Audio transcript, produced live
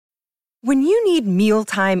When you need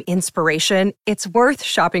mealtime inspiration, it's worth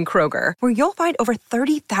shopping Kroger, where you'll find over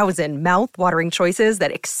 30,000 mouth-watering choices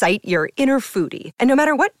that excite your inner foodie. And no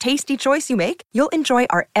matter what tasty choice you make, you'll enjoy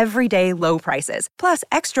our everyday low prices, plus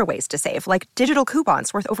extra ways to save, like digital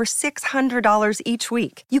coupons worth over $600 each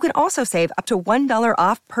week. You can also save up to $1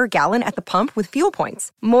 off per gallon at the pump with fuel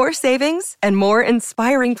points. More savings and more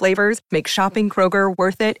inspiring flavors make shopping Kroger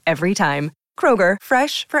worth it every time. Kroger,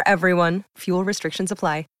 fresh for everyone. Fuel restrictions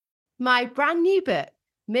apply. My brand new book,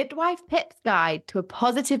 Midwife Pip's Guide to a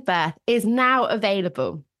Positive Birth, is now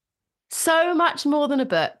available. So much more than a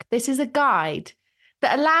book, this is a guide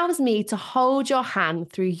that allows me to hold your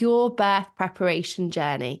hand through your birth preparation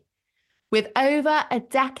journey. With over a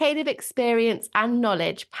decade of experience and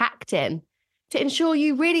knowledge packed in to ensure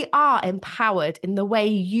you really are empowered in the way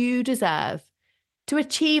you deserve to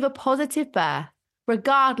achieve a positive birth,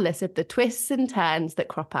 regardless of the twists and turns that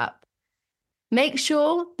crop up. Make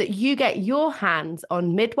sure that you get your hands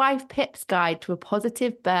on Midwife Pip's Guide to a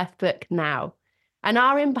Positive Birth book now and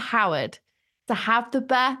are empowered to have the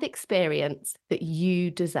birth experience that you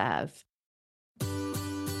deserve.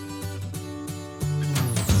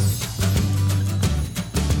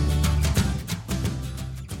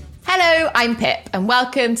 Hello, I'm Pip, and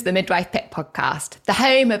welcome to the Midwife Pip podcast, the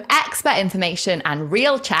home of expert information and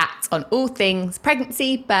real chats on all things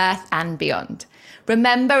pregnancy, birth, and beyond.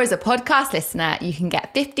 Remember, as a podcast listener, you can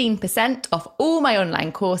get 15% off all my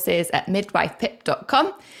online courses at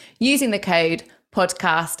midwifepip.com using the code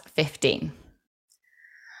podcast15.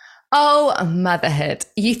 Oh, motherhood.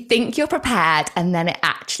 You think you're prepared and then it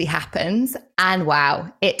actually happens. And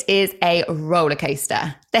wow, it is a roller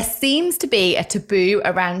coaster. There seems to be a taboo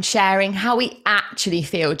around sharing how we actually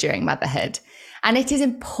feel during motherhood. And it is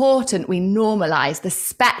important we normalize the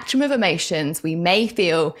spectrum of emotions we may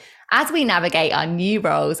feel as we navigate our new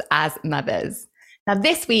roles as mothers. Now,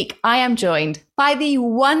 this week, I am joined by the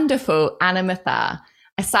wonderful Anna Mathar,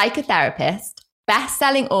 a psychotherapist,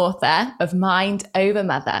 best-selling author of Mind Over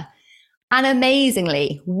Mother. And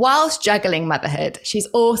amazingly, whilst juggling motherhood, she's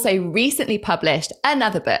also recently published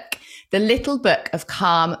another book, The Little Book of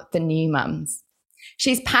Calm for New Mums.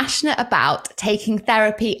 She's passionate about taking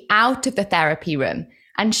therapy out of the therapy room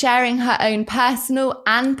and sharing her own personal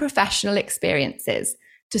and professional experiences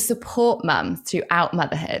to support mums throughout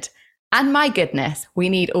motherhood. And my goodness, we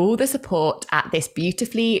need all the support at this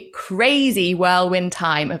beautifully crazy whirlwind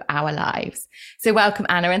time of our lives. So welcome,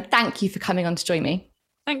 Anna, and thank you for coming on to join me.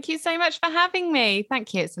 Thank you so much for having me.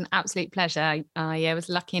 Thank you. It's an absolute pleasure. I was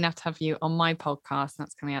lucky enough to have you on my podcast.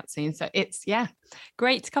 That's coming out soon. So it's,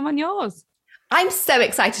 great to come on yours. I'm so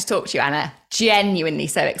excited to talk to you, Anna. Genuinely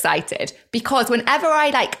so excited, because whenever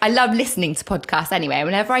I love listening to podcasts anyway.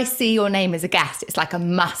 Whenever I see your name as a guest, it's like a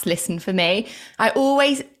must listen for me.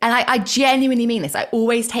 I genuinely mean this, I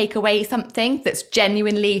always take away something that's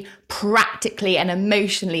genuinely, practically and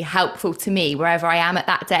emotionally helpful to me wherever I am at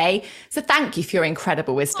that day. So thank you for your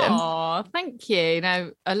incredible wisdom. Oh, thank you.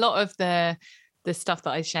 A lot of the stuff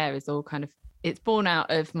that I share is all it's born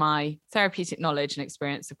out of my therapeutic knowledge and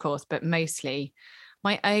experience, of course, but mostly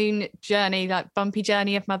my own journey, like bumpy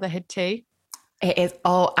journey of motherhood too. It is.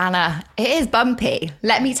 Oh, Anna, it is bumpy.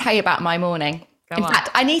 Let me tell you about my morning. In fact,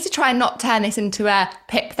 I need to try and not turn this into a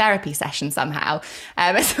Pip therapy session somehow. So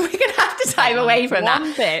we're going to have to time away from that.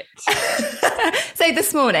 One bit. So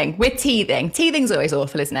this morning, we're teething. Teething's always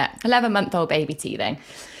awful, isn't it? 11-month-old baby teething.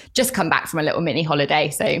 Just come back from a little mini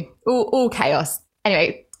holiday. So all chaos.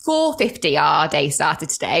 Anyway, 4:50 our day started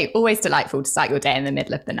today. Always delightful to start your day in the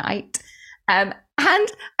middle of the night. And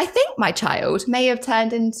I think my child may have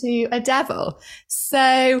turned into a devil.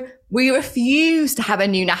 So we refused to have a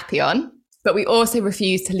new nappy on, but we also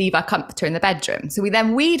refused to leave our comforter in the bedroom. So we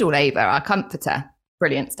then weed all over our comforter.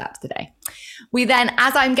 Brilliant steps today. We then,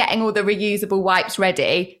 as I'm getting all the reusable wipes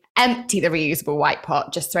ready, empty the reusable wipe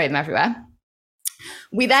pot, just throw them everywhere.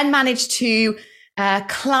 We then managed to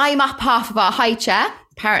climb up half of our high chair.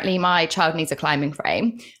 Apparently my child needs a climbing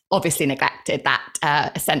frame. Obviously neglected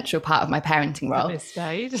that essential part of my parenting role. At this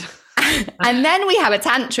stage. And then we have a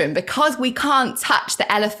tantrum because we can't touch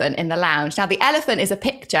the elephant in the lounge. Now, the elephant is a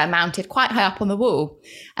picture mounted quite high up on the wall.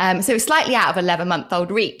 So it's slightly out of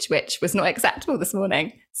 11-month-old reach, which was not acceptable this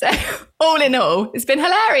morning. So all in all, it's been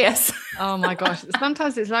hilarious. Oh my gosh.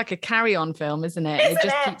 Sometimes it's like a carry-on film, isn't it? It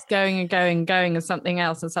just keeps going and going and going and something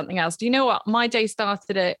else and something else. Do you know what? My day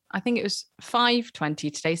started at, I think it was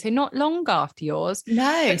 5:20 today. So not long after yours.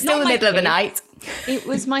 No, still in the middle of the night. It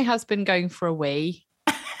was my husband going for a wee.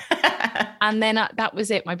 And then that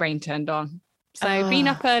was it. My brain turned on. So been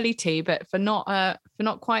up early too, but for not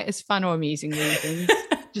quite as fun or amusing reasons.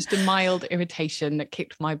 Just a mild irritation that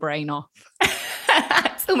kicked my brain off.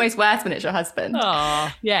 It's almost worse when it's your husband.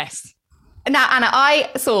 Oh, yes. Now, Anna, I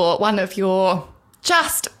saw one of your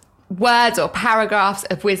just words or paragraphs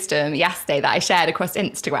of wisdom yesterday that I shared across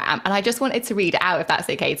Instagram. And I just wanted to read it out, if that's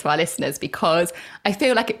okay, to our listeners, because I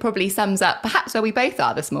feel like it probably sums up perhaps where we both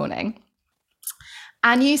are this morning.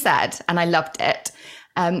 And you said, and I loved it,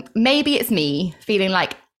 maybe it's me feeling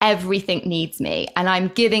like everything needs me and I'm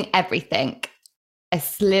giving everything a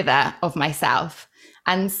slither of myself.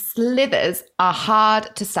 And slithers are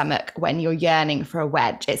hard to stomach when you're yearning for a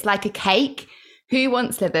wedge. It's like a cake. Who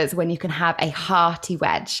wants slithers when you can have a hearty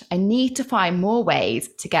wedge? I need to find more ways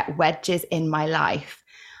to get wedges in my life.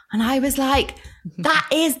 And I was like, that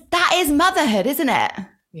is motherhood, isn't it?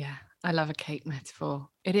 Yeah, I love a cake metaphor.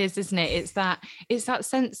 It is, isn't it? It's that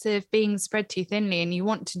sense of being spread too thinly and you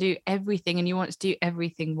want to do everything and you want to do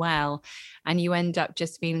everything well. And you end up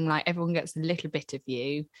just feeling like everyone gets a little bit of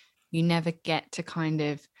you. You never get to kind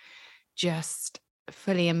of just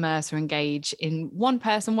fully immerse or engage in one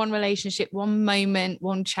person, one relationship, one moment,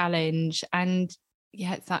 one challenge. And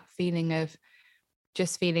yeah, it's that feeling of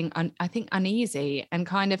just feeling, I think, uneasy and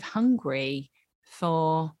kind of hungry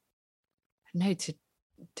for,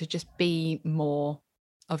 to just be more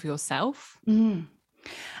of yourself.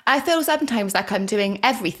 I feel sometimes like I'm doing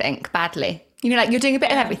everything badly. Like you're doing a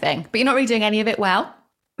bit of everything, but you're not really doing any of it well.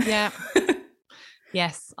 Yeah.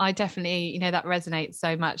 Yes, I definitely, that resonates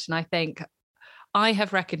so much. And I think I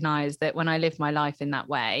have recognized that when I live my life in that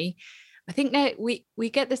way, I think that we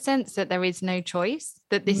get the sense that there is no choice,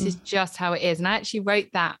 that this is just how it is. And I actually wrote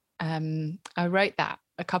that,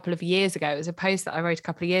 a couple of years ago. It was a post that I wrote a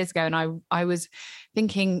couple of years ago. And I was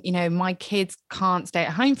thinking, my kids can't stay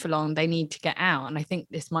at home for long. They need to get out. And I think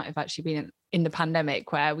this might have actually been in the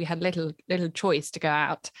pandemic where we had little choice to go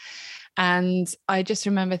out. And I just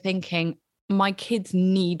remember thinking, my kids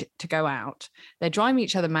need to go out. They're driving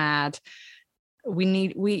each other mad.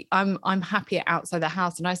 I'm happier outside the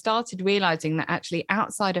house. And I started realizing that actually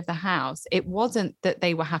outside of the house, it wasn't that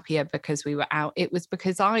they were happier because we were out. It was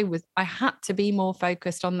because I had to be more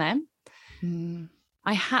focused on them.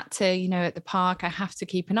 I had to, at the park, I have to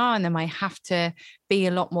keep an eye on them. I have to be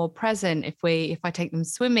a lot more present. If I take them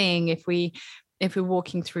swimming, if we're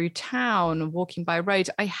walking through town or walking by road,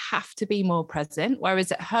 I have to be more present.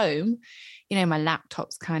 Whereas at home, my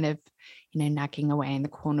laptop's kind of, nagging away in the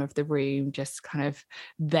corner of the room, just kind of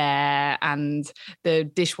there, and the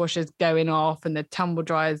dishwasher's going off and the tumble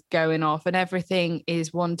dryer's going off and everything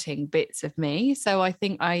is wanting bits of me. So I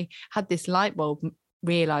think I had this light bulb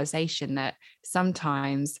realization that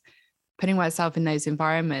sometimes putting myself in those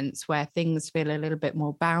environments where things feel a little bit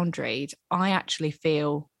more boundaried, I actually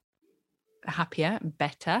feel happier,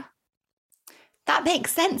 better. That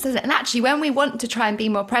makes sense, doesn't it? And actually, when we want to try and be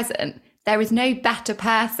more present, there is no better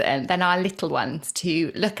person than our little ones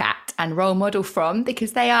to look at and role model from,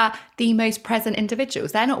 because they are the most present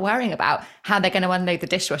individuals. They're not worrying about how they're going to unload the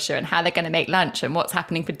dishwasher and how they're going to make lunch and what's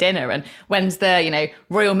happening for dinner and when's the,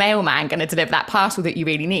 Royal Mailman going to deliver that parcel that you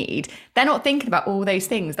really need. They're not thinking about all those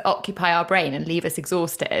things that occupy our brain and leave us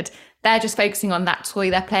exhausted. They're just focusing on that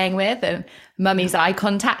toy they're playing with and mummy's eye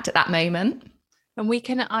contact at that moment.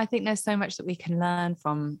 And I think there's so much that we can learn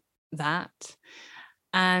from that.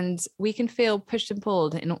 And we can feel pushed and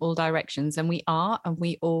pulled in all directions. And we are, and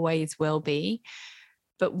we always will be.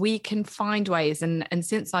 But we can find ways. And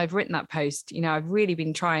since I've written that post, I've really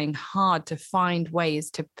been trying hard to find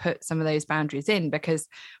ways to put some of those boundaries in, because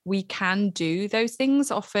we can do those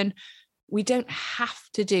things. Often we don't have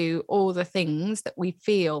to do all the things that we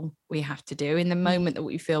feel we have to do in the moment that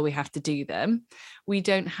we feel we have to do them. We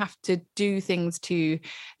don't have to do things to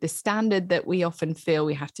the standard that we often feel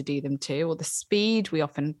we have to do them to, or the speed we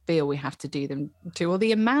often feel we have to do them to, or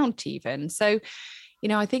the amount even. So,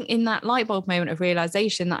 I think in that light bulb moment of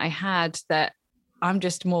realization that I had, that I'm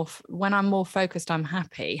just when I'm more focused, I'm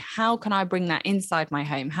happy. How can I bring that inside my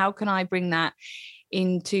home? How can I bring that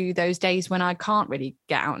into those days when I can't really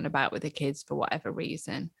get out and about with the kids for whatever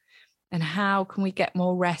reason? And how can we get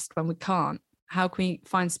more rest when we can't? How can we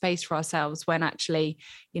find space for ourselves when actually,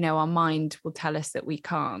 our mind will tell us that we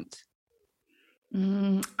can't?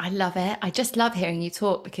 I love it. I just love hearing you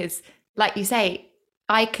talk, because like you say,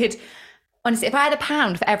 I could, honestly, if I had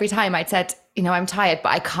 £1 for every time I'd said, I'm tired, but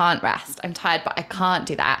I can't rest. I'm tired, but I can't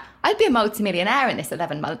do that, I'd be a multimillionaire in this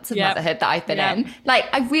 11 months of motherhood that I've been in. Like,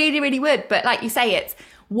 I really, really would. But like you say, it's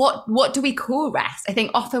what do we call rest? I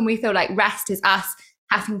think often we feel like rest is us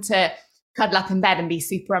having to cuddle up in bed and be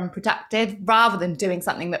super unproductive, rather than doing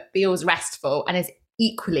something that feels restful and is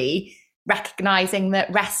equally recognizing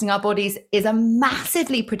that resting our bodies is a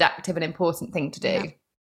massively productive and important thing to do.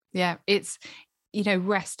 Yeah. It's,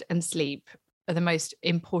 rest and sleep are the most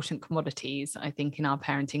important commodities, I think, in our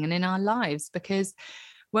parenting and in our lives, because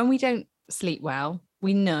when we don't sleep well,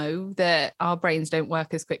 we know that our brains don't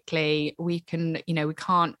work as quickly. We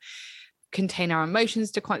can't contain our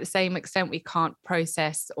emotions to quite the same extent. We can't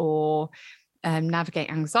process or navigate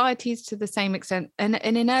anxieties to the same extent. And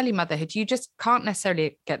in early motherhood, you just can't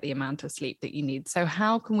necessarily get the amount of sleep that you need. So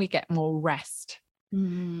how can we get more rest?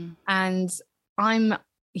 And I'm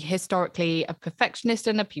historically a perfectionist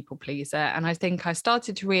and a people pleaser. And I think I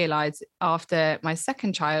started to realize after my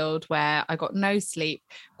second child, where I got no sleep,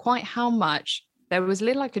 quite how much there was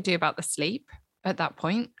little I could do about the sleep at that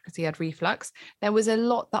point, because he had reflux. There was a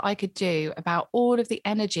lot that I could do about all of the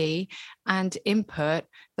energy and input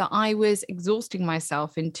that I was exhausting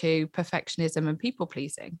myself into perfectionism and people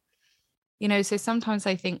pleasing. So sometimes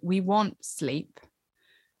I think we want sleep,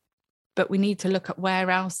 but we need to look at where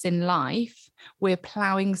else in life we're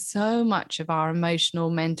plowing so much of our emotional,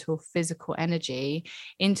 mental, physical energy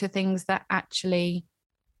into things that actually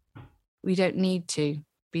we don't need to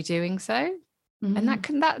be doing so. And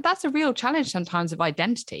that's a real challenge sometimes of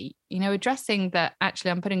identity, addressing that actually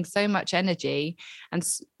I'm putting so much energy and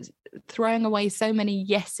throwing away so many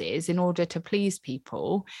yeses in order to please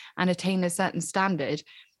people and attain a certain standard.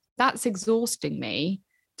 That's exhausting me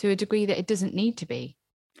to a degree that it doesn't need to be.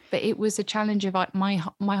 But it was a challenge of my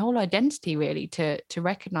whole identity, really, to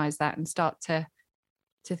recognize that and start to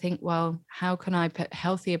think, well, how can I put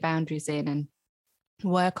healthier boundaries in and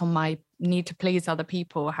work on my need to please other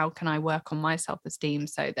people? How can I work on my self-esteem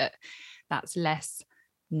so that that's less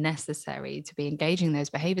necessary to be engaging those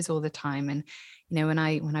behaviors all the time? And when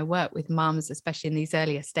I work with mums, especially in these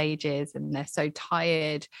earlier stages, and they're so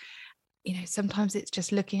tired, sometimes it's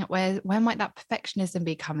just looking at where might that perfectionism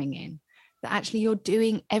be coming in, that actually you're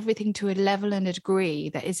doing everything to a level and a degree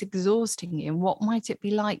that is exhausting you. And what might it be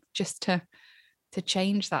like just to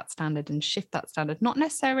change that standard and shift that standard, not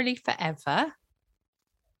necessarily forever,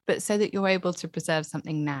 but so that you're able to preserve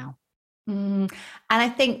something now. And I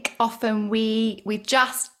think often we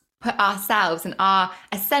just put ourselves and our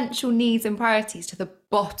essential needs and priorities to the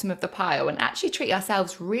bottom of the pile and actually treat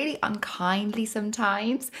ourselves really unkindly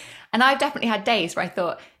sometimes. And I've definitely had days where I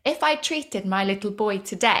thought, if I treated my little boy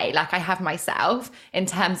today like I have myself, in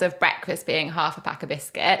terms of breakfast being half a pack of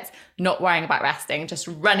biscuits, not worrying about resting, just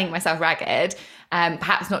running myself ragged,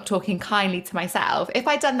 perhaps not talking kindly to myself, if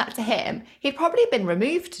I'd done that to him, he'd probably been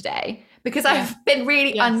removed today because I've been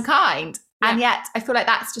really unkind. And yet I feel like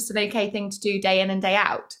that's just an okay thing to do day in and day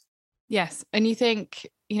out. Yes. And you think,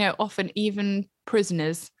 often even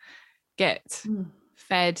prisoners get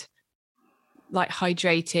fed, like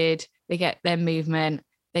hydrated, they get their movement,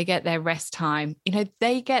 they get their rest time,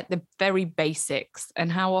 they get the very basics. And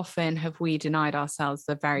how often have we denied ourselves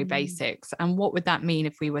the very basics? And what would that mean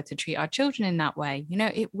if we were to treat our children in that way?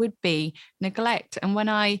 It would be neglect. And when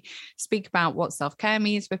I speak about what self-care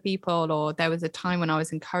means for people, or there was a time when I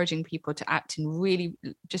was encouraging people to act in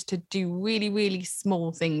just to do really, really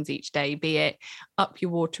small things each day, be it up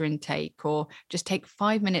your water intake, or just take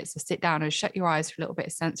 5 minutes to sit down and shut your eyes for a little bit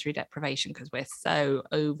of sensory deprivation, because we're so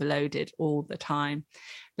overloaded all the time.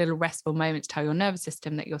 Little restful moments tell your nervous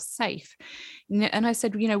system that you're safe. And I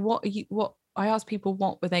said, what I asked people,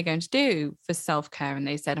 what were they going to do for self-care? And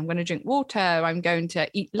they said, I'm going to drink water, I'm going to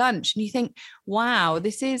eat lunch. And you think, wow,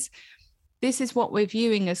 this is what we're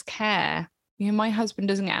viewing as care. My husband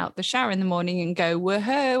doesn't get out the shower in the morning and go,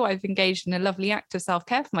 woohoo, I've engaged in a lovely act of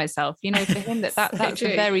self-care for myself. For him, that's true.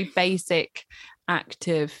 A very basic act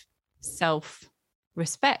of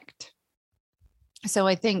self-respect. So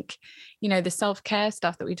I think, the self-care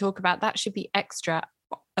stuff that we talk about, that should be extra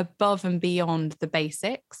above and beyond the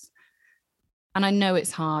basics. And I know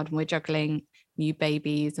it's hard and we're juggling new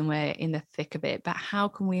babies and we're in the thick of it, but how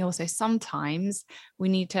can we also, sometimes we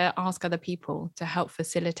need to ask other people to help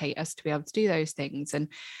facilitate us to be able to do those things. And,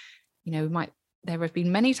 there have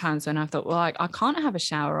been many times when I've thought, well, I can't have a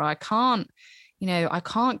shower, or I can't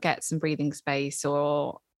get some breathing space,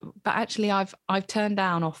 but actually I've turned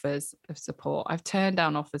down offers of support. I've turned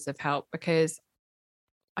down offers of help because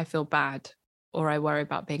I feel bad, or I worry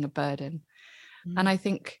about being a burden. And I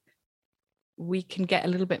think we can get a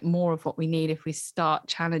little bit more of what we need if we start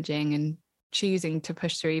challenging and choosing to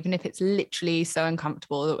push through, even if it's literally so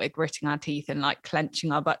uncomfortable that we're gritting our teeth and like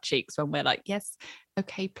clenching our butt cheeks when we're like, yes,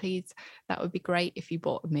 okay, please, that would be great if you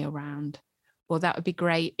brought me around, or that would be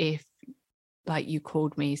great if like you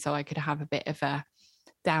called me so I could have a bit of a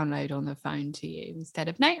download on the phone to you, instead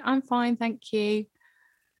of, no, I'm fine, thank you.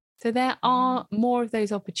 So there are more of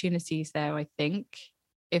those opportunities there, I think,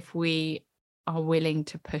 if we are willing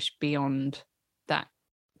to push beyond that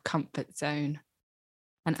comfort zone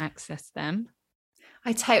and access them.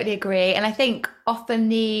 I totally agree. And I think often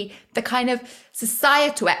the kind of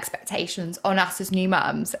societal expectations on us as new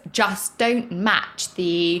mums just don't match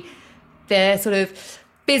the sort of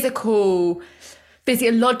physiological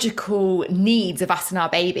needs of us and our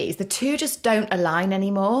babies. The two just don't align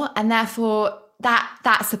anymore. And therefore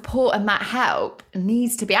that support and that help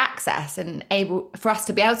needs to be accessed and able for us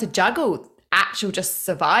to be able to juggle actual just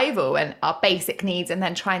survival and our basic needs, and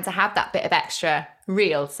then trying to have that bit of extra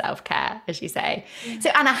real self-care, as you say. So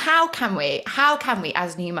Anna, how can we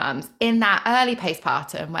as new mums in that early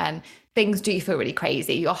postpartum, when things do feel really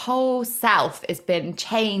crazy, your whole self has been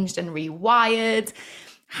changed and rewired,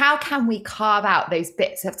 how can we carve out those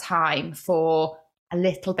bits of time for a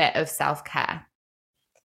little bit of self-care?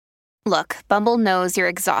 Look, Bumble knows you're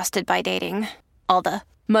exhausted by dating. All the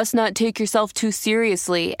must not take yourself too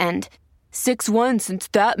seriously and 6'1" since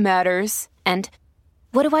that matters. And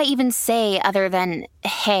what do I even say other than,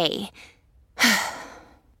 hey?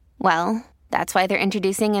 Well, that's why they're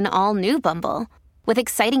introducing an all-new Bumble, with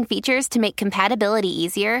exciting features to make compatibility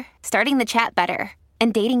easier, starting the chat better,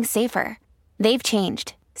 and dating safer. They've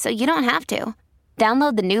changed, so you don't have to.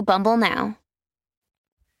 Download the new Bumble now.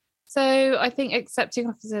 So I think accepting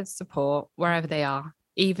offers of support wherever they are,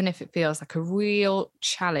 even if it feels like a real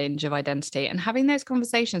challenge of identity, and having those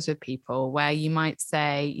conversations with people where you might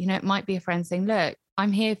say, you know, it might be a friend saying, look,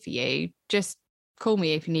 I'm here for you. Just call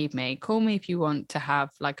me if you need me. Call me if you want to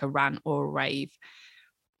have like a rant or a rave.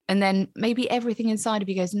 And then maybe everything inside of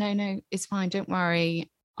you goes, no, it's fine. Don't worry.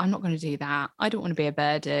 I'm not going to do that. I don't want to be a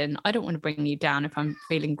burden. I don't want to bring you down if I'm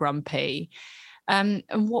feeling grumpy. And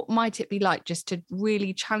what might it be like just to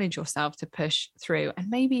really challenge yourself to push through, and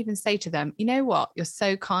maybe even say to them, you know what, you're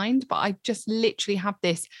so kind, but I just literally have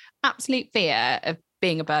this absolute fear of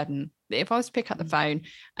being a burden. If I was to pick up the phone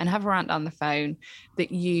and have a rant on the phone,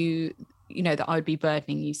 that you know, that I would be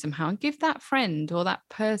burdening you somehow, and give that friend or that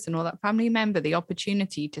person or that family member the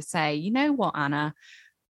opportunity to say, you know what, Anna,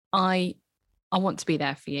 I want to be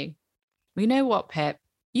there for you. You know what, Pip,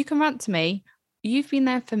 you can rant to me. You've been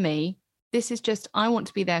there for me. This is just, I want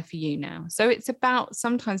to be there for you now. So it's about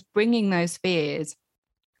sometimes bringing those fears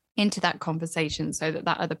into that conversation so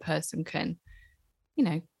that other person can, you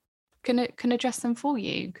know, can address them for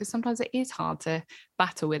you. Because sometimes it is hard to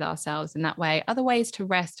battle with ourselves in that way. Other ways to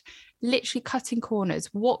rest, literally cutting corners.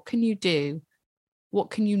 What can you do?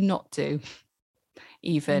 What can you not do?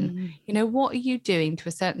 Even, you know, what are you doing to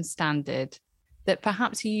a certain standard that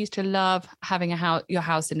perhaps you used to love having your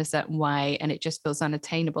house in a certain way, and it just feels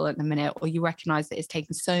unattainable at the minute, or you recognize that it's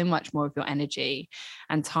taking so much more of your energy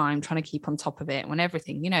and time trying to keep on top of it, when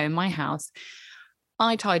everything, you know, in my house,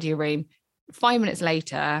 I tidy a room, 5 minutes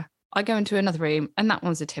later I go into another room and that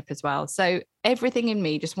one's a tip as well. So everything in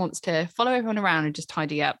me just wants to follow everyone around and just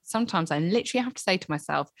tidy up. Sometimes I literally have to say to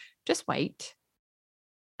myself, just wait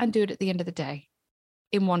and do it at the end of the day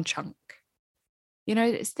in one chunk. You know,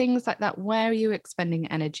 it's things like that. Where are you expending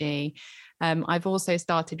energy? I've also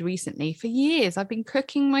started recently, for years, I've been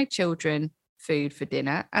cooking my children food for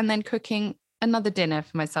dinner and then cooking another dinner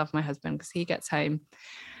for myself and my husband, because he gets home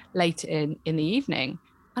late in the evening.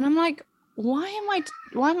 And I'm like, why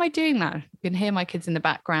am I doing that? You can hear my kids in the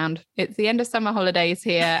background. It's the end of summer holidays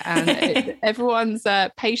here, and everyone's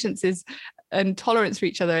patience and tolerance for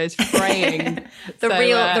each other is fraying.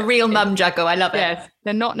 the real mum juggle. I love it. Yes,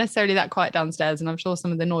 they're not necessarily that quiet downstairs, and I'm sure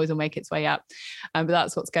some of the noise will make its way up. But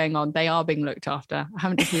that's what's going on. They are being looked after. I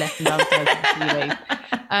haven't just left them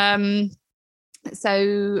downstairs.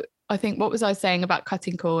 So I think, what was I saying about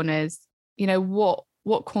cutting corners? You know,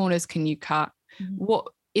 what corners can you cut? What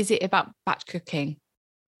is it about batch cooking?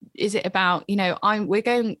 Is it about, you know, we're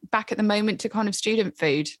going back at the moment to kind of student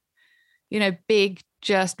food, you know, big,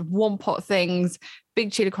 just one pot things,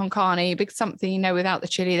 big chili con carne, big something, you know, without the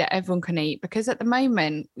chili that everyone can eat. Because at the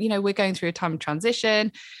moment, you know, we're going through a time of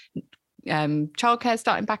transition, childcare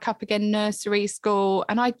starting back up again, nursery, school.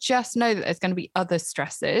 And I just know that there's going to be other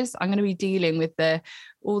stresses. I'm going to be dealing with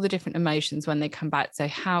all the different emotions when they come back. So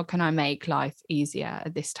how can I make life easier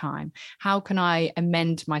at this time? How can I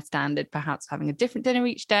amend my standard, perhaps having a different dinner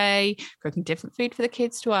each day, cooking different food for the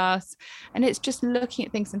kids to us? And it's just looking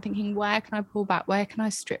at things and thinking, where can I pull back? Where can I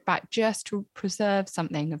strip back just to preserve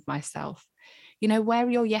something of myself? You know, where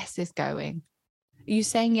are your yeses going? Are you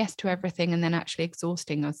saying yes to everything and then actually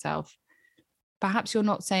exhausting yourself? Perhaps you're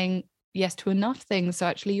not saying yes to enough things. So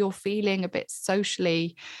actually you're feeling a bit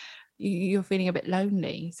socially, you're feeling a bit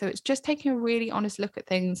lonely. So it's just taking a really honest look at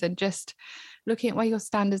things and just looking at where your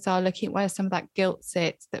standards are, looking at where some of that guilt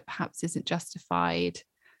sits that perhaps isn't justified,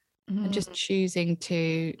 and just choosing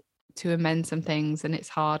to amend some things. And it's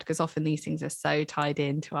hard because often these things are so tied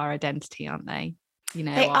into our identity, aren't they?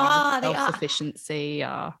 They are. Self-sufficiency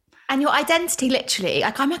are. And your identity, literally,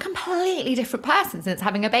 like I'm a completely different person since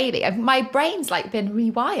having a baby. My brain's like been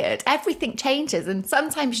rewired. Everything changes. And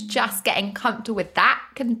sometimes just getting comfortable with that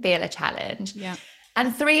can feel a challenge. Yeah.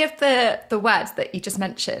 And 3 of the words that you just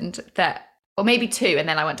mentioned that, or maybe 2, and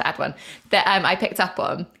then I want to add one, that I picked up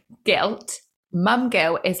on, guilt. Mum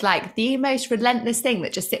guilt is like the most relentless thing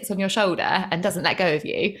that just sits on your shoulder and doesn't let go of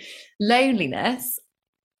you. Loneliness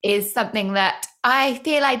is something that I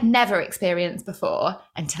feel I'd never experienced before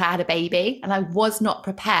until I had a baby. And I was not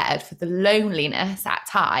prepared for the loneliness at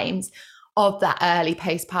times of that early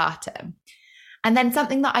postpartum. And then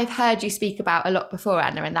something that I've heard you speak about a lot before,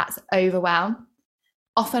 Anna, and that's overwhelm.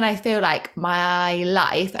 Often I feel like my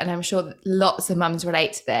life, and I'm sure that lots of mums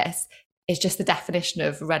relate to this, is just the definition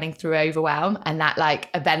of running through overwhelm and that like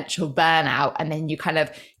eventual burnout. And then you kind of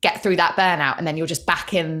get through that burnout and then you're just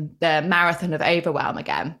back in the marathon of overwhelm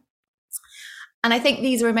again. And I think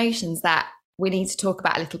these are emotions that we need to talk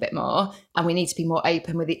about a little bit more, and we need to be more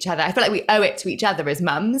open with each other. I feel like we owe it to each other as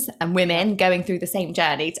mums and women going through the same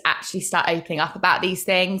journey to actually start opening up about these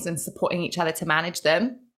things and supporting each other to manage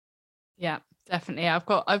them. Yeah, definitely. I've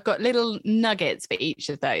got little nuggets for each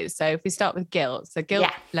of those. So if we start with guilt,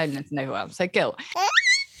 loneliness and overwhelm. So guilt.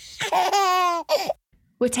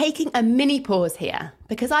 We're taking a mini pause here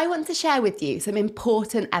because I want to share with you some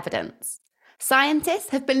important evidence. Scientists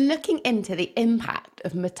have been looking into the impact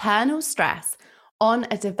of maternal stress on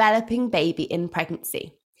a developing baby in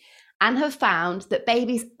pregnancy and have found that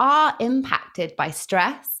babies are impacted by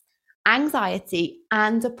stress, anxiety,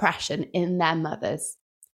 and depression in their mothers.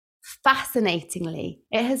 Fascinatingly,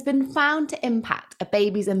 it has been found to impact a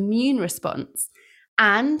baby's immune response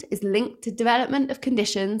and is linked to development of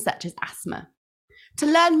conditions such as asthma. To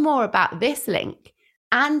learn more about this link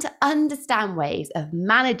and to understand ways of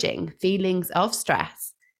managing feelings of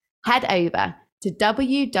stress, head over to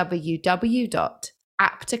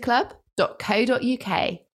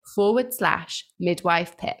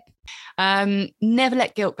www.aptaclub.co.uk/midwife-pip. Never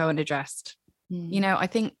let guilt go unaddressed. You know, I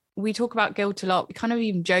think we talk about guilt a lot. We kind of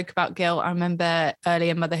even joke about guilt. I remember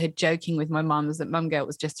earlier motherhood joking with my mum that mum guilt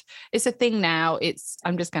was it's a thing now.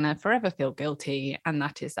 I'm just going to forever feel guilty. And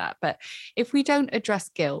that is that. But if we don't address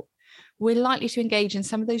guilt, we're likely to engage in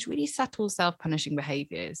some of those really subtle self-punishing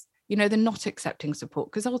behaviors. You know, the not accepting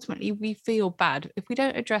support, because ultimately we feel bad. If we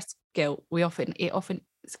don't address guilt, it often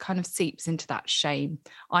kind of seeps into that shame.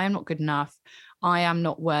 I am not good enough. I am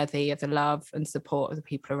not worthy of the love and support of the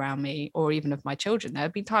people around me, or even of my children. There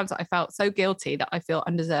have been times that I felt so guilty that I feel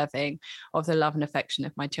undeserving of the love and affection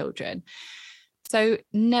of my children. So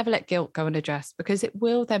never let guilt go unaddressed, because it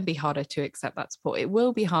will then be harder to accept that support. It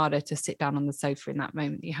will be harder to sit down on the sofa in that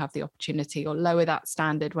moment you have the opportunity, or lower that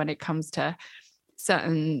standard when it comes to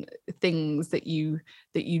certain things that you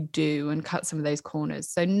do, and cut some of those corners.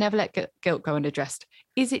 So never let guilt go unaddressed.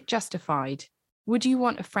 Is it justified? Would you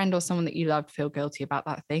want a friend or someone that you love to feel guilty about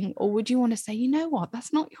that thing? Or would you want to say, you know what,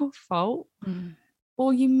 that's not your fault,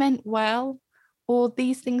 or you meant well, or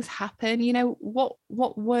these things happen? You know,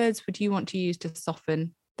 what words would you want to use to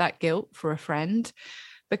soften that guilt for a friend?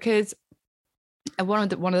 Because one of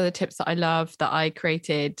the tips that I love that I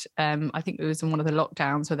created, I think it was in one of the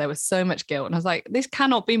lockdowns where there was so much guilt, and I was like, this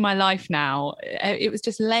cannot be my life now. It was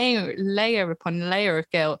just layer upon layer of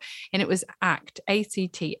guilt, and it was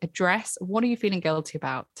ACT, address. What are you feeling guilty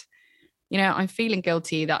about? You know, I'm feeling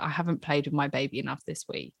guilty that I haven't played with my baby enough this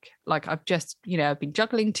week. Like I've just, I've been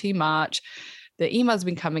juggling too much. The emails have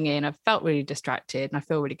been coming in. I've felt really distracted and I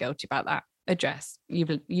feel really guilty about that. Address.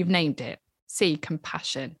 You've named it. C,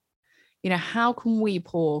 compassion. How can we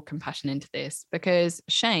pour compassion into this? Because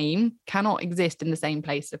shame cannot exist in the same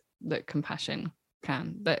place that compassion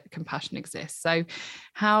can, that compassion exists. So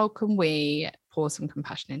how can we pour some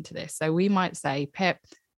compassion into this? So we might say, Pip,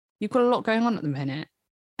 you've got a lot going on at the minute.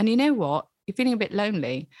 And you know what? You're feeling a bit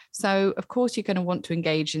lonely. So of course you're going to want to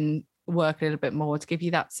engage in work a little bit more to give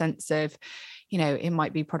you that sense of, it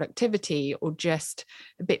might be productivity or just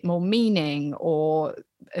a bit more meaning or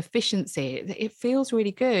efficiency. It feels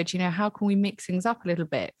really good. How can we mix things up a little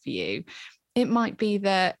bit for you? It might be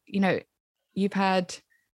that, you've had,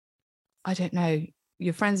 I don't know,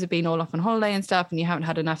 your friends have been all off on holiday and stuff, and you haven't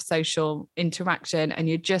had enough social interaction and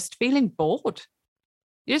you're just feeling bored.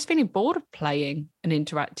 You're just feeling bored of playing and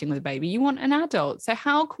interacting with a baby. You want an adult. So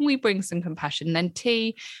how can we bring some compassion? And then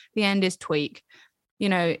T, the end is tweak.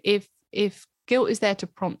 If guilt is there to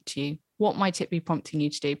prompt you, what might it be prompting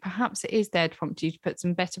you to do? Perhaps it is there to prompt you to put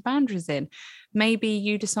some better boundaries in. Maybe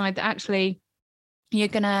you decide that actually you're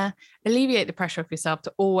going to alleviate the pressure of yourself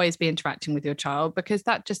to always be interacting with your child, because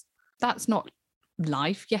that's not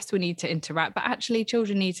life. Yes, we need to interact, but actually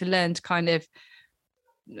children need to learn to kind of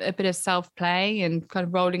a bit of self-play and kind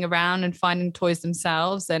of rolling around and finding toys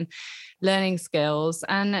themselves and learning skills.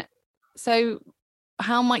 And so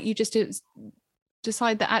how might you just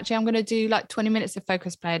decide that actually I'm going to do like 20 minutes of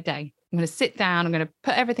focus play a day. I'm going to sit down, I'm going to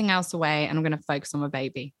put everything else away, and I'm going to focus on my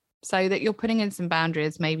baby. So that you're putting in some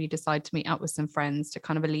boundaries, maybe decide to meet up with some friends to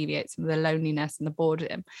kind of alleviate some of the loneliness and the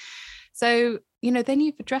boredom. So, then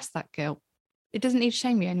you've addressed that guilt. It doesn't need to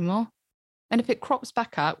shame you anymore. And if it crops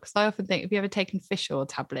back up, because I often think, have you ever taken fish oil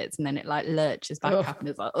tablets and then it like lurches back up and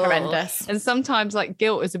it's like, oh. Horrendous. And sometimes like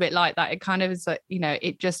guilt is a bit like that. It kind of is like,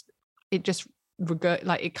 it just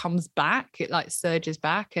like it comes back, it like surges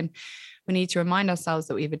back. And we need to remind ourselves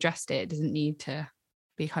that we've addressed it. It doesn't need to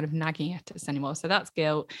be kind of nagging at us anymore. So that's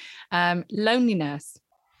guilt. Loneliness.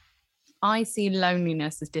 I see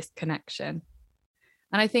loneliness as disconnection.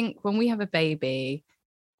 And I think when we have a baby,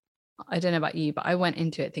 I don't know about you, but I went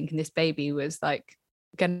into it thinking this baby was like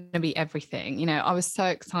going to be everything. I was so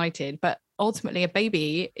excited, but ultimately a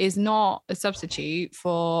baby is not a substitute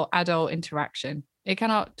for adult interaction. It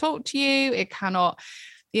cannot talk to you. It cannot,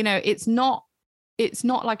 it's not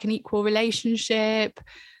like an equal relationship.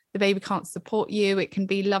 The baby can't support you. It can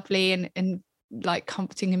be lovely and like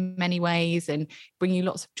comforting in many ways and bring you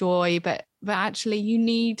lots of joy, but actually you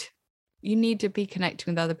need to be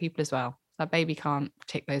connecting with other people as well. That baby can't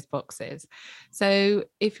tick those boxes. So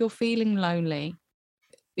if you're feeling lonely,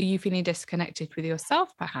 are you feeling disconnected with yourself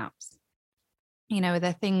perhaps? Are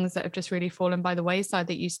there things that have just really fallen by the wayside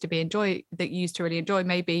that you used to really enjoy?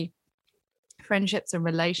 Maybe friendships and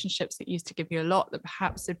relationships that used to give you a lot that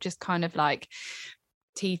perhaps have just kind of like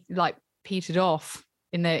petered off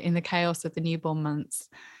in the chaos of the newborn months.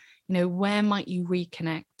 Where might you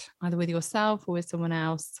reconnect, either with yourself or with someone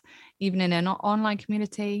else, even in an online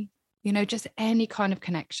community? Just any kind of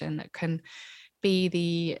connection that can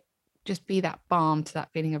be that balm to that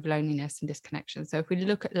feeling of loneliness and disconnection. So if we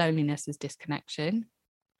look at loneliness as disconnection,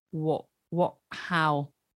 how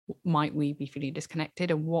might we be feeling disconnected,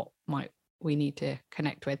 and what might we need to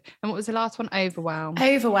connect with? And what was the last one? Overwhelm.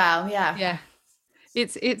 Yeah.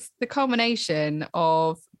 It's the culmination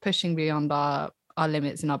of pushing beyond our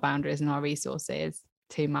limits and our boundaries and our resources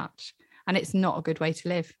too much. And it's not a good way to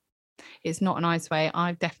live. It's not a nice way.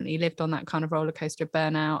 I've definitely lived on that kind of roller coaster of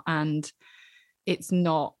burnout, and it's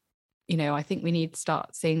not, I think we need to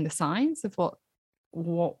start seeing the signs of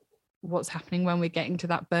what's happening when we're getting to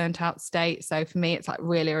that burnt out state. So for me, it's like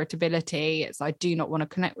real irritability. It's I do not want to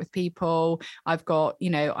connect with people. I've got,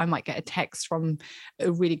 I might get a text from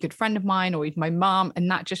a really good friend of mine or even my mum, and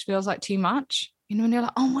that just feels like too much. And you're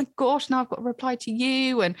like, oh my gosh, now I've got to reply to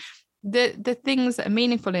you. And the things that are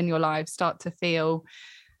meaningful in your life start to feel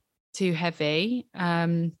too heavy.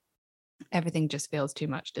 Everything just feels too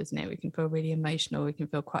much, doesn't it? We can feel really emotional, we can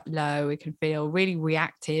feel quite low, we can feel really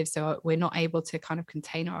reactive, so we're not able to kind of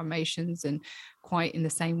contain our emotions and quite in the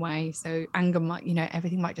same way. So anger might,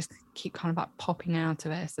 everything might just keep kind of like popping out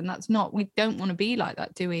of us, and that's not, we don't want to be like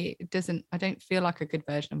that, do we? I don't feel like a good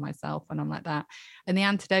version of myself when I'm like that. And the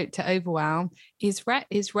antidote to overwhelm is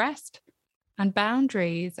rest and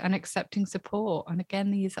boundaries and accepting support. And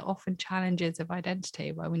again, these are often challenges of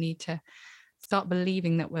identity where we need to start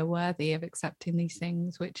believing that we're worthy of accepting these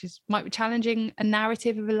things, which might be challenging a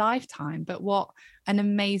narrative of a lifetime, but what an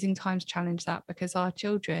amazing time to challenge that, because our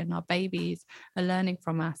children, our babies are learning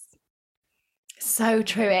from us. So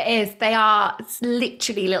true. It is. They are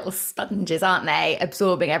literally little sponges, aren't they?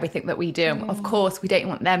 Absorbing everything that we do. Yeah. Of course, we don't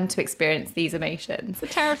want them to experience these emotions.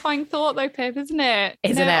 It's a terrifying thought though, Pip, isn't it?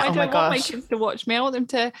 Isn't it? Oh my gosh. I don't want my kids to watch me. I want them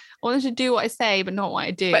to do what I say, but not what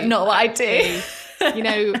I do. But not what I do.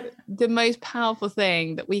 The most powerful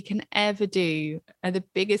thing that we can ever do, and the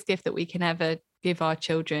biggest gift that we can ever give our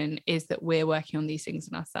children, is that we're working on these things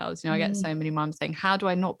in ourselves. I get so many mums saying, how do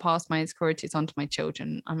I not pass my insecurities onto my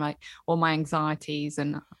children? I'm like, or my anxieties.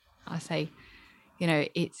 And I say,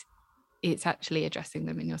 it's actually addressing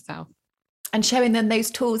them in yourself. And showing them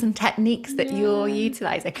those tools and techniques that you're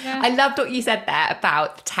utilising. Yeah. I loved what you said there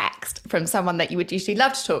about text from someone that you would usually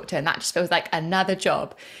love to talk to, and that just feels like another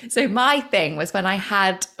job. So my thing was when I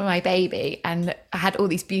had my baby and I had all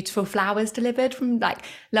these beautiful flowers delivered from like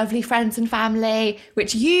lovely friends and family,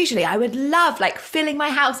 which usually I would love, like filling my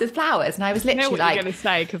house with flowers. And I was literally like, you're going to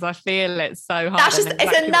say, because I feel it's so hard. That's just,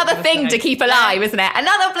 it's another thing to keep alive, isn't it?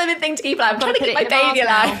 Another blooming thing to keep alive. I'm trying to keep my baby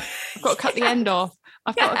alive. I've got to cut the end off.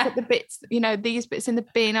 I've got to put the bits, these bits in the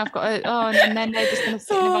bin. I've got to, and then they're just going to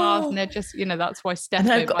sit in the vase, and they're just, that's why Steph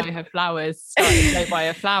don't buy her flowers. Don't buy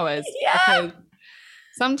her flowers. Yeah. Because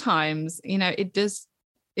sometimes,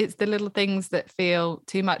 it's the little things that feel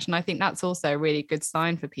too much. And I think that's also a really good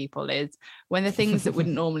sign for people, is when the things that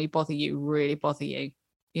wouldn't normally bother you really bother you.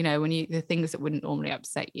 You know, when the things that wouldn't normally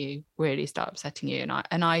upset you really start upsetting you.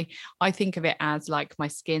 And I think of it as like my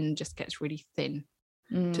skin just gets really thin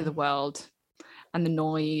to the world, and the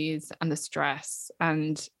noise and the stress,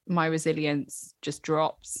 and my resilience just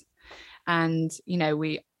drops. And, you know,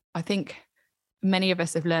 I think many of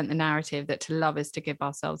us have learned the narrative that to love is to give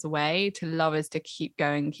ourselves away, to love is to keep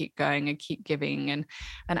going and keep giving. And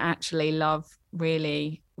actually love,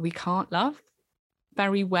 really, we can't love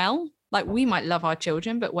very well. Like, we might love our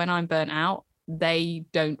children, but when I'm burnt out, they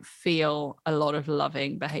don't feel a lot of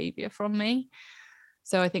loving behavior from me.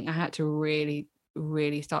 So I think I had to really,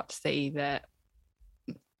 really start to see that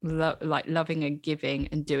like loving and giving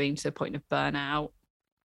and doing to the point of burnout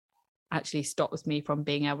actually stops me from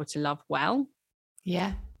being able to love well.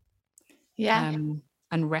 Yeah. And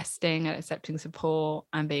resting and accepting support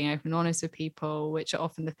and being open and honest with people, which are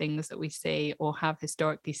often the things that we see or have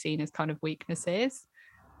historically seen as kind of weaknesses.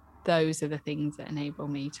 Those are the things that enable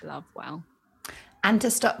me to love well. And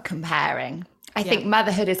to stop comparing. I think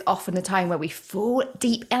motherhood is often the time where we fall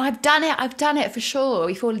deep, and I've done it for sure.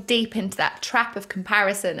 We fall deep into that trap of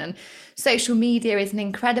comparison, and social media is an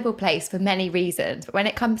incredible place for many reasons. But when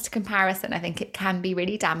it comes to comparison, I think it can be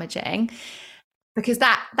really damaging, because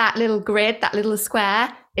that little grid, that little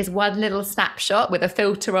square is one little snapshot with a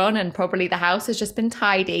filter on, and probably the house has just been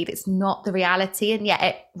tidied. It's not the reality, and yet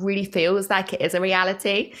it really feels like it is a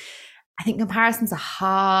reality. I think comparison's a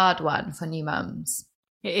hard one for new mums.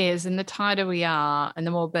 It is. And the tighter we are and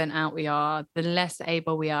the more burnt out we are, the less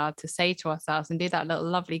able we are to say to ourselves and do that little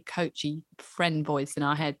lovely coachy friend voice in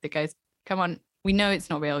our head that goes, come on, we know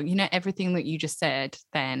it's not real. You know, everything that you just said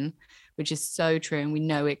then, which is so true, and we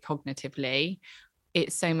know it cognitively.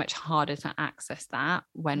 It's so much harder to access that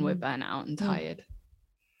when we're burnt out and tired.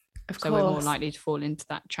 Of so course. We're more likely to fall into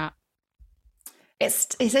that trap. It's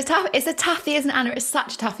a toughie, isn't it, Anna? It's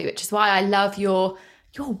such a toughie, which is why I love your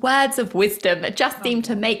words of wisdom that just seem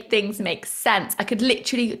to make things make sense. I could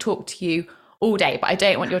literally talk to you all day, but I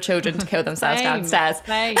don't want your children to kill themselves downstairs.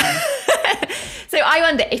 Same. So I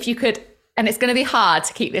wonder if you could, and it's going to be hard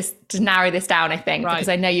to narrow this down, I think, because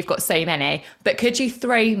I know you've got so many, but could you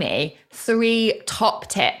throw me 3 top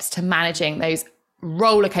tips to managing those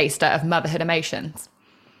roller coaster of motherhood emotions?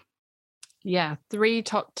 Yeah, 3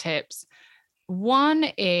 top tips. One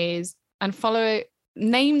is,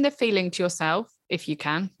 name the feeling to yourself if you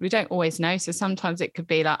can. We don't always know. So sometimes it could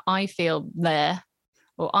be like, I feel there,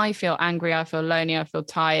 or I feel angry, I feel lonely, I feel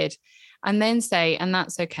tired. And then say, and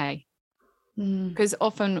that's okay. Because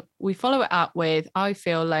often we follow it up with, I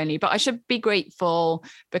feel lonely, but I should be grateful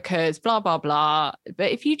because blah, blah, blah.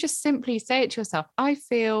 But if you just simply say it to yourself, I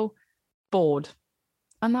feel bored,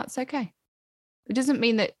 and that's okay. It doesn't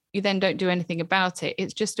mean that you then don't do anything about it.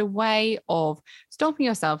 It's just a way of stopping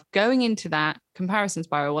yourself going into that comparison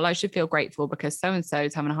spiral. Well, I should feel grateful because so-and-so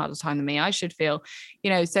is having a harder time than me. I should feel,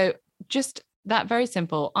 so just that very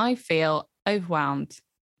simple, I feel overwhelmed,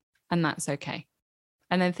 and that's okay.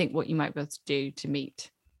 And then think what you might be able to do to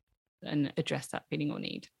meet and address that feeling or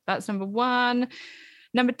need. That's number 1.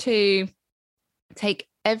 Number 2, take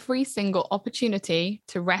every single opportunity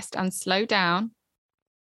to rest and slow down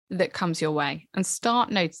that comes your way, and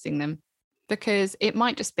start noticing them, because it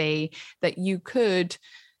might just be that you could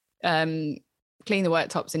clean the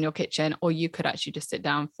worktops in your kitchen, or you could actually just sit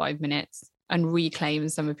down 5 minutes and reclaim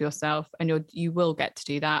some of yourself, and you will get to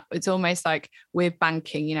do that. It's almost like we're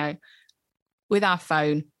banking, with our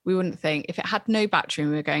phone. We wouldn't think, if it had no battery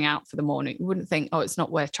and we were going out for the morning, we wouldn't think, oh, it's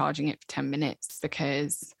not worth charging it for 10 minutes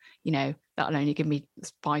because, that'll only give me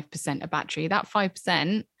 5% of battery. That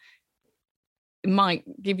 5% might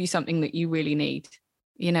give you something that you really need,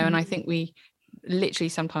 and I think we literally,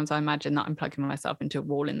 sometimes I imagine that I'm plugging myself into a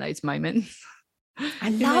wall in those moments. I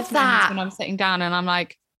love that. When I'm sitting down and I'm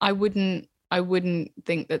like, I wouldn't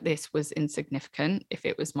think that this was insignificant if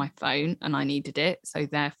it was my phone and I needed it. So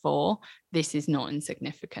therefore, this is not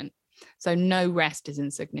insignificant. So no rest is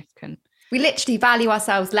insignificant. We literally value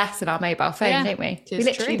ourselves less in our mobile phone, don't we? We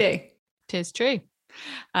literally do. It is true.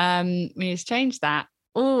 We need to change that.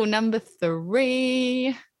 Oh, number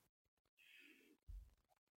 3.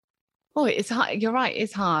 Oh, it's hard. You're right.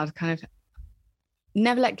 It's hard. Kind of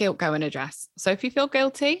never let guilt go and address. So if you feel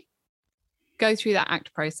guilty, go through that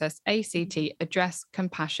ACT process, ACT, address,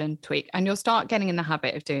 compassion, tweak, and you'll start getting in the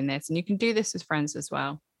habit of doing this. And you can do this with friends as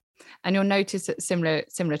well. And you'll notice that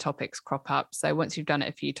similar topics crop up. So once you've done it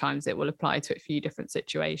a few times, it will apply to a few different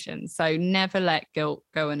situations. So never let guilt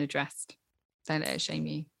go unaddressed. Don't let it shame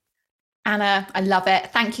you. Anna, I love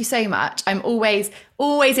it. Thank you so much. I'm always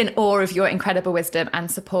in awe of your incredible wisdom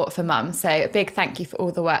and support for mums. So a big thank you for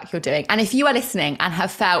all the work you're doing. And if you are listening and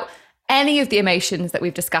have felt any of the emotions that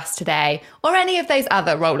we've discussed today, or any of those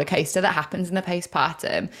other roller coaster that happens in the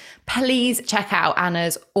postpartum, please check out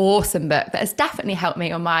Anna's awesome book that has definitely helped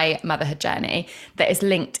me on my motherhood journey, that is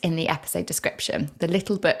linked in the episode description, The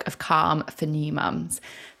Little Book of Calm for New Mums.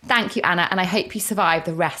 Thank you, Anna, and I hope you survive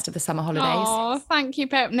the rest of the summer holidays. Oh, thank you,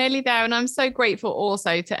 Pip. Nearly there. And I'm so grateful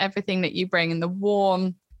also to everything that you bring in the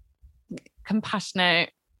warm,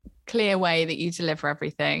 compassionate, clear way that you deliver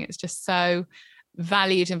everything. It's just so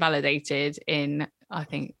valued and validated in, I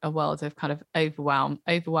think, a world of kind of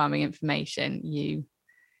overwhelming information. You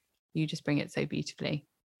just bring it so beautifully.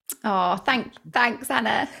 Oh, thanks,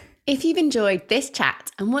 Anna. If you've enjoyed this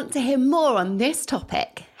chat and want to hear more on this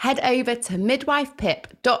topic, head over to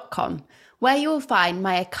midwifepip.com, where you'll find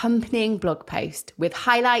my accompanying blog post with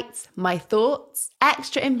highlights, my thoughts,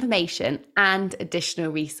 extra information, and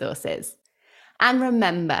additional resources. And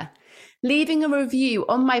remember, leaving a review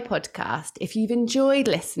on my podcast if you've enjoyed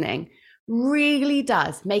listening really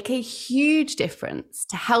does make a huge difference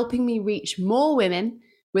to helping me reach more women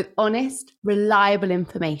with honest, reliable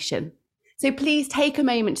information. So please take a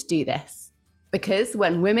moment to do this, because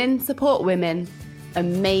when women support women,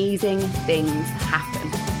 amazing things happen.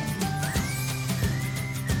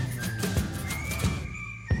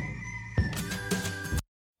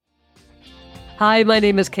 Hi, my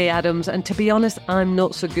name is Kay Adams, and to be honest, I'm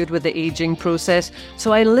not so good with the ageing process,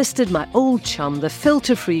 so I enlisted my old chum, the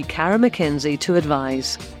filter-free Cara McKenzie, to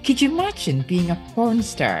advise. Could you imagine being a porn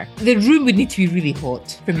star? The room would need to be really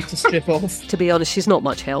hot for me to strip off. To be honest, she's not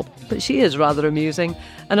much help, but she is rather amusing.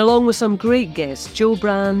 And along with some great guests, Jo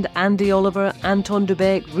Brand, Andy Oliver, Anton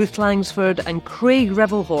Dubek, Ruth Langsford and Craig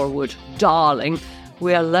Revel-Horwood, darling,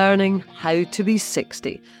 we are learning how to be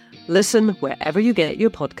 60. Listen wherever you get your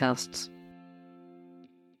podcasts.